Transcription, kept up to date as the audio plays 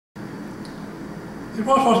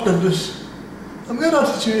Hebraist English. I'm going to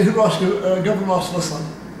teach you Hebraist government lesson.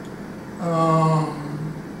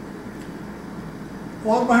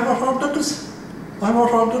 What my Hebraist English? My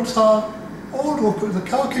Hebraist English are all the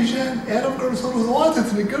Caucasian, Arab girls, all the white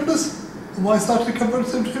ethnic girls. I started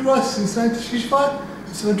converting to Hebraist since 1965.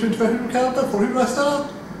 It's 725 Hebrew calendar for Hebraist era.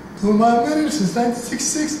 Whom I'm married since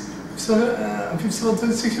 1966.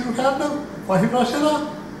 5726 Hebrew calendar for Hebraist era.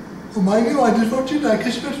 Whom I knew I did virgin, I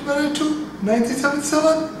Kashmir married to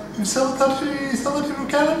 1977. 5737 Hebrew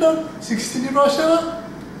calendar, 16 Hebraist era.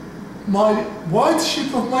 My white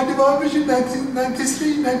sheep of my divine vision,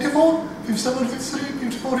 1993, 94, 57, 53,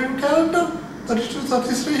 54 Hebrew calendar, 32,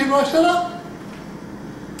 33 Hebraist era.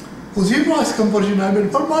 Whose Hebraist conversion I made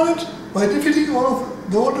permanent by defeating one of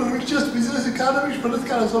the older religious, business, economic,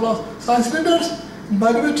 political, as well as science leaders in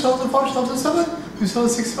my 2004, 2007, 57,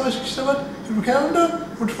 65, 67 Hebrew calendar,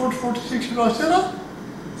 44, 46 Hebraist era.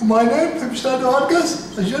 My name, Pemstrojdew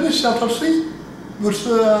Adgehs, Genesis chapter 3, verse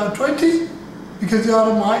 20, because you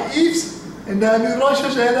are my Eves, and I am the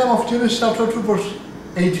righteous Adam of Genesis chapter 2, verse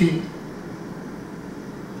 18.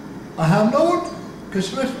 I have known,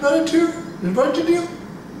 Kashmir married to you, invited you,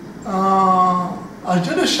 as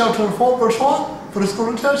Genesis chapter 4, verse 1, 1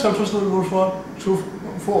 Corinthians chapter 7, verse 1 through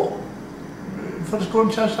 4. 1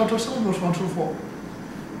 Corinthians chapter 7, verse 1 through 4.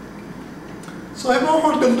 So I have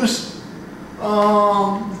not done this.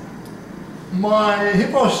 My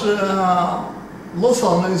Hebraist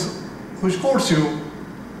lesson is, which calls you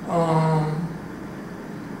to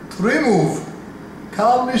remove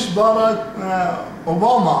Communist Barack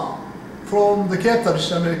Obama from the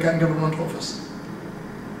capitalist American government office.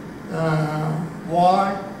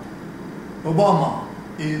 Why? Obama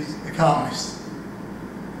is a communist.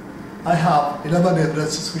 I have 11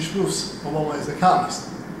 evidences which proves Obama is a communist.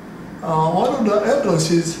 One of the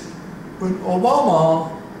evidences, when Obama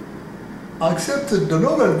accepted the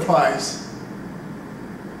Nobel Prize,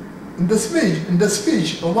 in the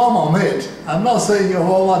speech Obama made, I'm not saying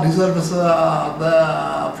Obama deserves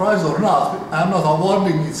the prize or not. I'm not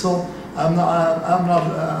awarding it, so I'm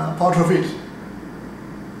not part of it.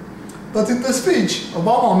 But in the speech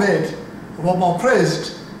Obama made, Obama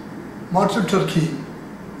praised Martin Luther King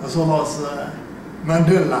as well as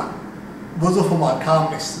Mandela. Both of them are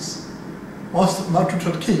communists. Martin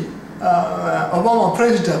Luther King, Obama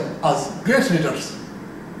praised them as great leaders,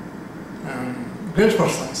 great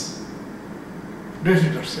persons, great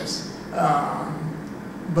leaders, yes.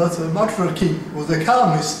 But Martin Luther King was a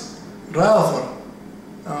communist, rather,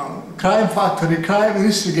 crime factory, crime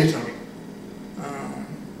instigator,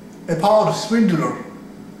 a power swindler,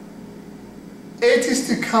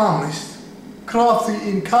 atheistic communist, crafty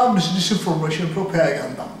in communist disinformation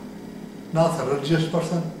propaganda. Not a religious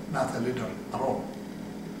person, not a leader at all.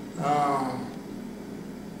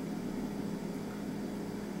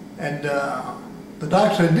 And the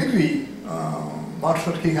doctorate degree Martin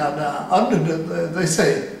Luther King had earned, they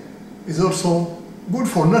say, is also good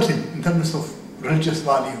for nothing in terms of religious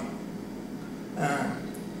value.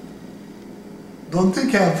 Don't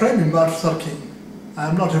think I am framing Martin Luther King. I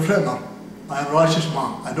am not a framer. I am a righteous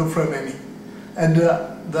man. I don't frame any. And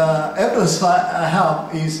the evidence I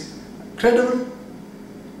have is credible.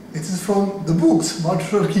 It is from the books Martin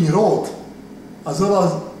Luther King wrote, as well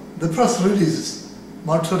as the press releases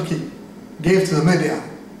Martin Luther King gave to the media.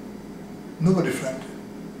 Nobody framed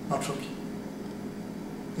Martin Luther King.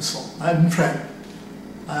 So I didn't frame.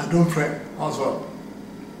 I don't frame as well.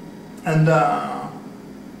 And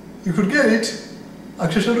you could get it.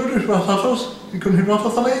 Accessibility to Rastatos, you can hear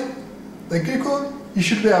Rastatale. The Greek one, you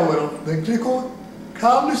should be aware of. The Greek one,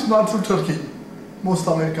 communist Martin Luther King. Most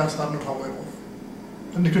Americans are not aware of.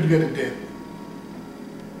 And you could get it there.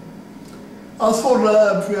 As for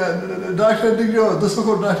the doctorate degree, the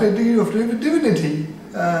so-called doctorate degree of divinity,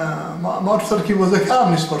 Martin Luther King was a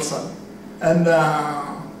communist person. And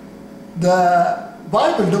the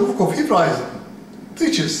Bible, the book of Hebraism,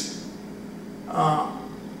 teaches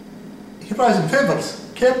Hebraism favors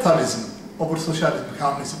capitalism over socialism and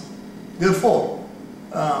communism. Therefore,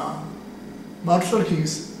 Martin Luther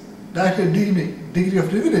King's doctorate degree of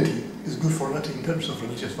divinity is good for nothing in terms of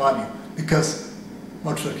religious value, because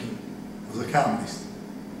Martin Luther King was a communist.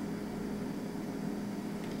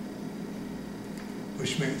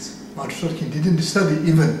 Which means Martin Luther King didn't study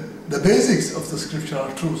even the basics of the scriptural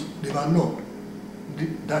truth, divine law,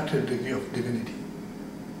 doctorate degree of divinity.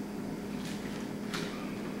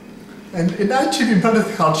 And in achieving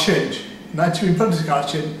political change,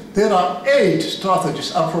 there are 8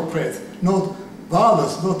 strategies appropriate, not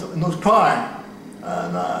violence, not crime,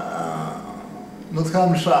 not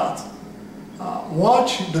communist rights.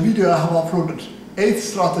 Watch the video I have uploaded 8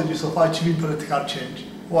 strategies of achieving political change.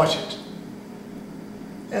 Watch it.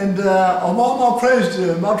 And Obama praised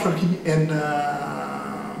Martin King and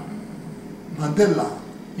Mandela,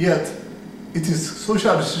 yet it is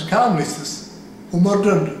socialist communists who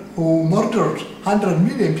murdered 100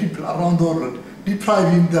 million people around the world,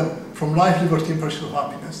 depriving them from life, liberty, and pursuit of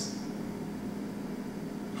happiness.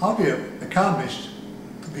 How dare a communist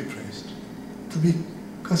to be praised, to be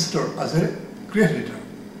considered as a great leader?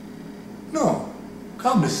 No,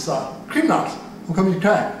 communists are criminals who commit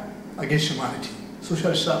crime against humanity.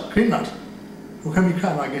 Socialists are criminals who commit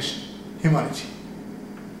crime against humanity.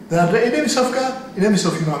 They are the enemies of God, enemies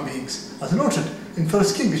of human beings, as noted in 1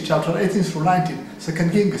 Kings chapter 18 through 19, 2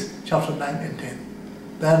 Kings chapter 9 and 10.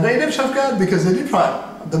 They are the enemies of God because they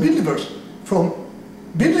deprive the believers from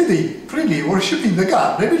believing, freely worshipping the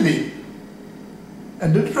God they believe,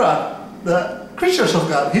 and they deprive the creatures of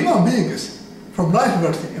God, human beings, from life,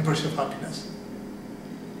 liberty, and pursuit of happiness.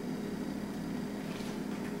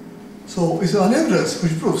 So it's an evidence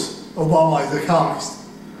which proves Obama is a communist.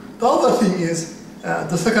 The other thing is,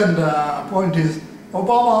 the second point is,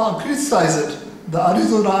 Obama criticized the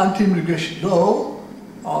Arizona anti-immigration law,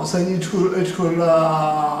 saying it could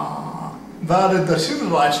violate the civil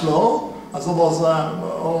rights law, as well as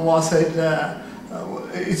Obama said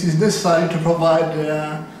it is necessary to provide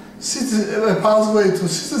a pathway to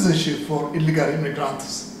citizenship for illegal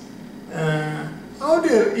immigrants. How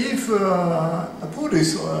dare if a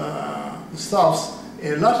police stops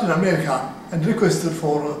a Latin American and requested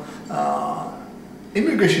for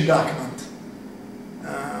immigration document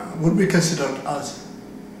would be considered as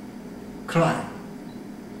crime?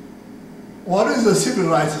 What is the civil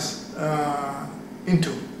rights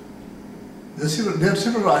into? Their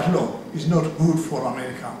civil rights law is not good for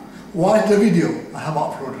America. Watch the video I have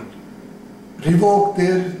uploaded. Revoke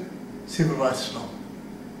their civil rights law.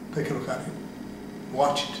 Take a look at it.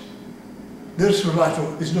 Watch it. Their civil rights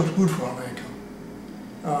law is not good for America.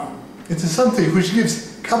 It is something which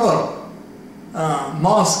gives cover,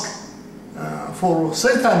 mask for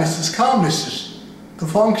Satanists, communists to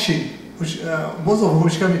function, which both of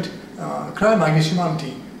which commit crime against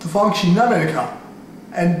humanity, to function in America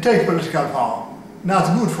and take political power.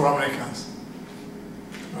 Not good for Americans.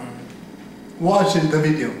 Watch the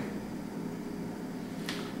video.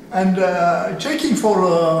 And checking for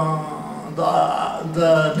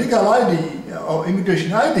the legal ID or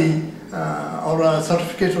immigration ID or a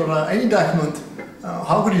certificate or any document,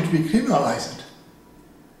 how could it be criminalized?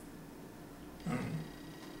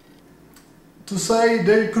 To say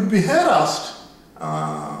they could be harassed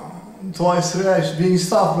twice being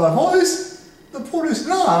stopped by police, the police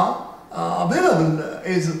now available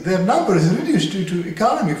is their number is reduced due to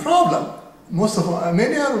economic problem.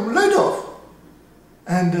 Many are laid off,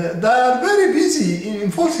 and they are very busy in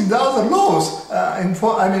enforcing the other laws.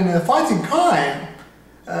 Fighting crime,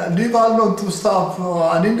 leave alone to stop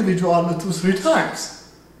an individual 2-3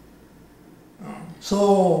 times.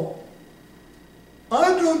 So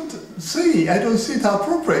I don't see it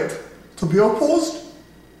appropriate to be opposed.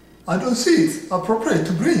 I don't see it appropriate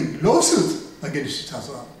to bring lawsuit against it as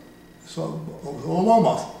well. So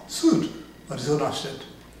Obama sued Arizona State.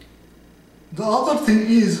 The other thing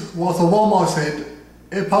is what Obama said: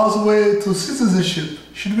 a pathway to citizenship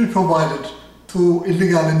should be provided to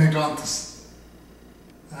illegal immigrants.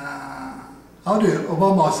 How dare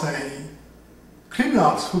Obama say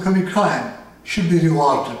criminals who commit crime should be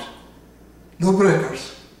rewarded?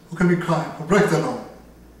 Lawbreakers who commit crime, who break the law,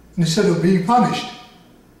 instead of being punished.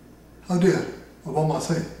 How dare Obama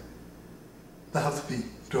say they have to be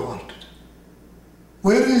rewarded?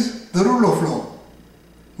 Where is the rule of law?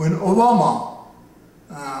 When Obama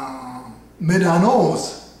made an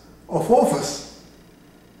oath of office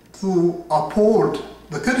to uphold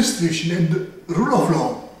the Constitution and the rule of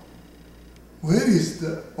law, where is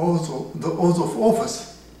the oath of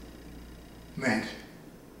office made?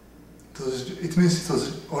 It means it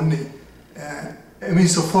was only a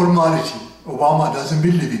means of formality. Obama doesn't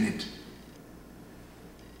believe in it.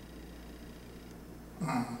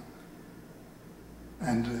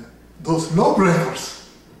 And those lawbreakers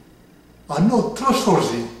are not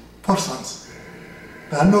trustworthy persons.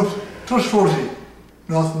 They are not trustworthy,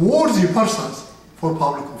 not worthy persons for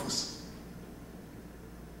public office.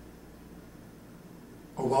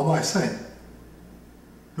 Obama is saying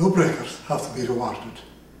lawbreakers have to be rewarded,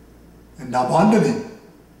 and abandoning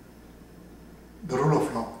the rule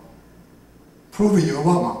of law, proving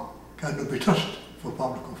Obama cannot be trusted for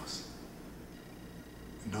public office.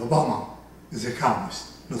 And Obama is a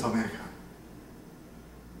communist, not American.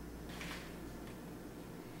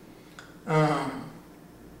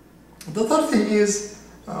 The third thing is,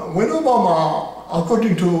 when Obama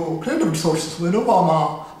according to credible sources, when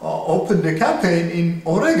Obama opened the campaign in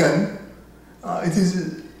Oregon, it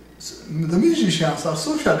is the musicians are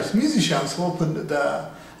socialist musicians who opened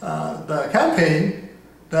the campaign.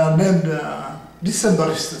 They are named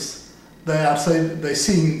Decemberists. They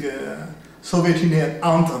sing Soviet Union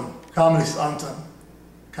anthem, communist anthem,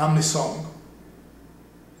 communist song.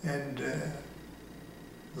 And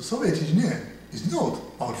the Soviet Union is not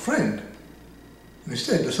our friend.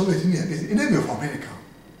 Instead, the Soviet Union is enemy of America.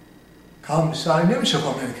 Communists are enemies of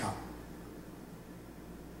America.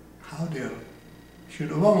 How dare,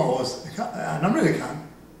 should Obama was an American,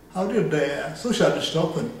 how did the socialists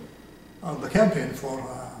open the campaign for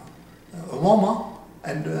Obama?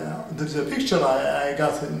 And there's a picture I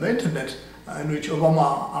got in the internet in which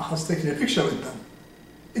Obama has taken a picture with them.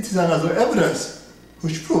 It is another evidence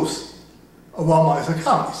which proves Obama is a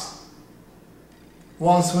communist.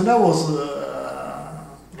 Once when I was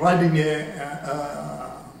riding a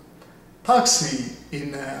taxi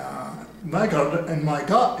in my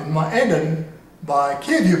Eden by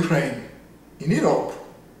Kiev, Ukraine, in Europe,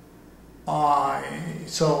 I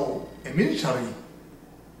saw a military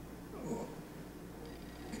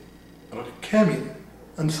came in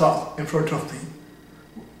and sat in front of me.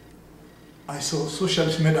 I saw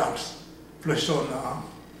socialist medals placed on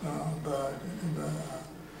the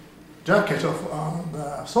jacket of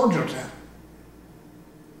the soldier there.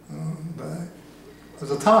 At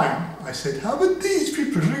the time, I said, haven't these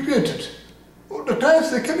people regretted all the times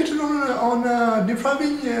they committed on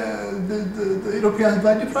depriving the Europeans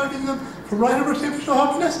by depriving them from right liberty and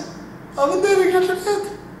happiness? Haven't they regretted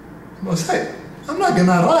it? I must say, I'm not going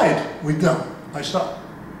to ride with them. I stopped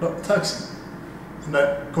the taxi and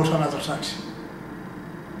I got another taxi.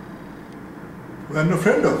 We are no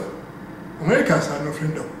friend of, Americans are no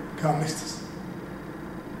friend of communists.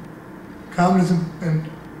 Communism and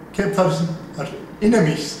capitalism are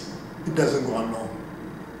enemies. It doesn't go along.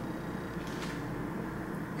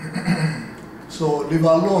 So leave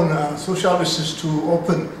alone socialists to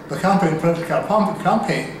open the campaign, political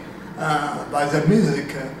campaign by their music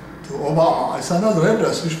to Obama. It's another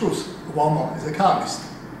evidence which proves Obama is a communist.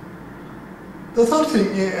 The third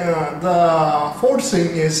thing, the fourth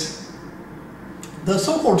thing is the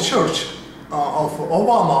so-called church of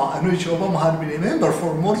Obama, in which Obama had been a member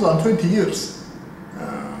for more than 20 years.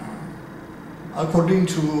 According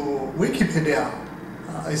to Wikipedia,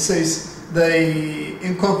 it says they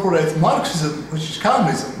incorporate Marxism, which is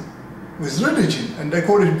communism, with religion, and they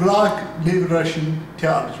call it Black Liberation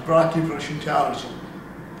Theology, Black Liberation Theology.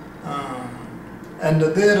 And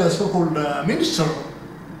their so-called minister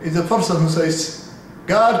is a person who says,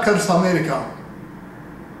 God curse America.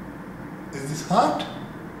 Is this hard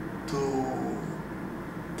to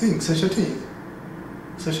think such a thing?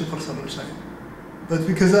 Such a person will say. But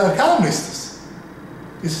because they are communists,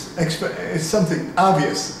 it's something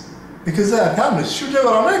obvious. Because they are communists. Should they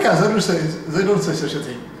were Americans, they don't say such a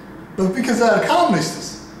thing. But because they are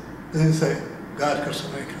communists, they say, God curse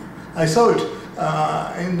America. I saw it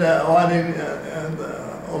while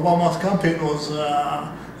Obama's campaign was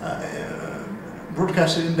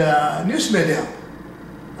broadcasted in the news media.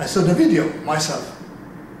 I saw the video myself.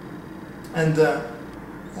 And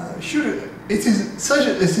it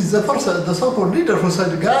is the person, the so-called leader who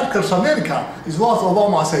said, God curse America, is what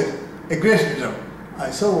Obama said, a great leader. I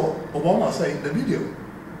saw Obama say in the video,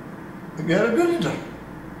 we are a great leader.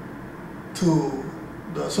 To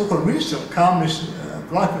the so-called minister, communist,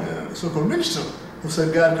 black so-called minister, who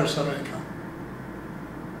said, God curse America.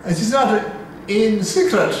 It is not in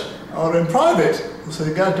secret or in private who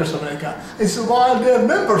say, God curse America. It's while their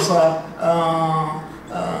members are,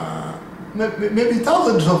 maybe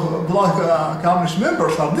thousands of black communist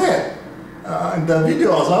members are there. In the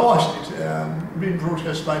video, as I watched it, being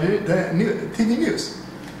broadcast by the TV news.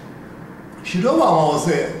 Should Obama was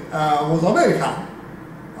there, was American,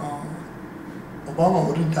 Obama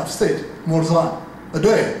wouldn't have stayed more than a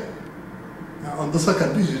day. On the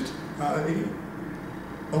second visit,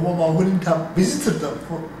 Obama wouldn't have visited them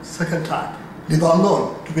for the second time, leave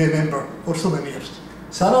alone to be a member for so many years.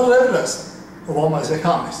 It's another evidence Obama is a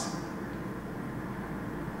communist.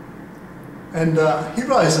 And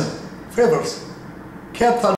Hebraism favors capital